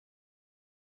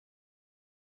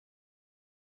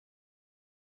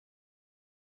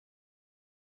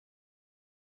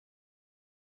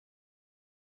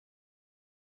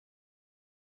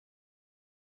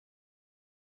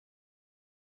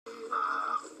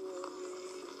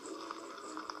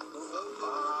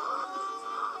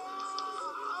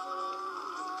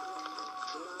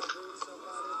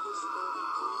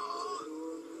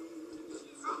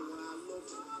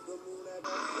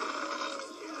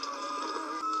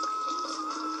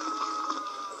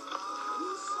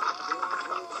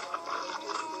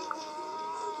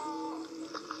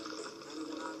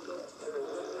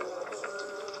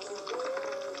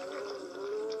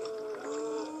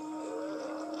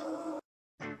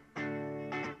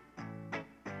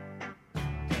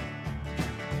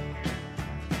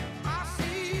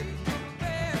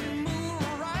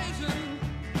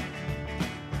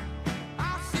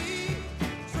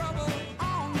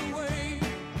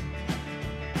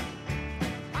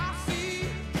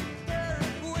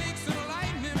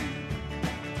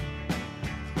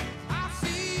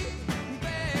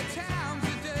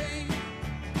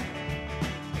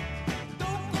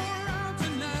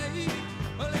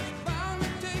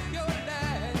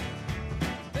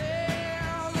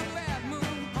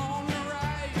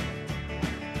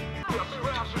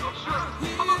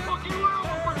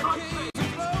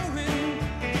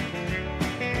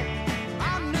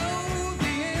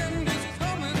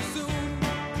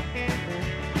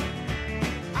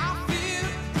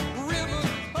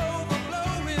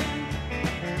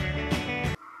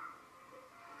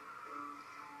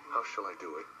shall I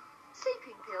do it?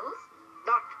 Sleeping pills?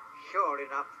 Not sure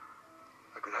enough.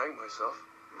 I could hang myself.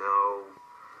 No.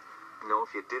 No, if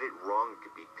you did it wrong, it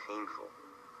could be painful.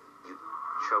 You'd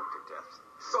choke to death.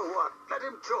 So what? Let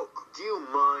him choke. Do you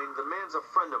mind? The man's a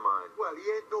friend of mine. Well, he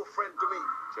ain't no friend to me.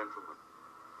 Gentlemen.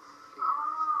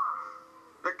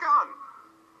 The gun!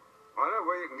 I know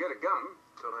where you can get a gun.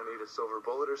 Don't I need a silver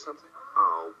bullet or something?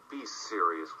 Oh, be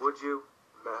serious, would you?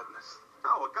 Madness.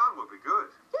 Oh, a gun would be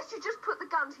good. Yes, you just put the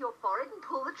gun to your forehead and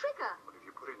pull the trigger. But if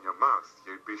you put it in your mouth,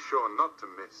 you'd be sure not to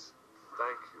miss.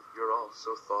 Thank you. You're all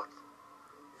so thoughtful.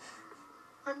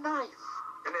 A knife.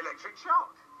 An electric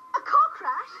shock. A car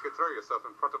crash? You could throw yourself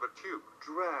in front of a tube.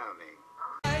 Drowning.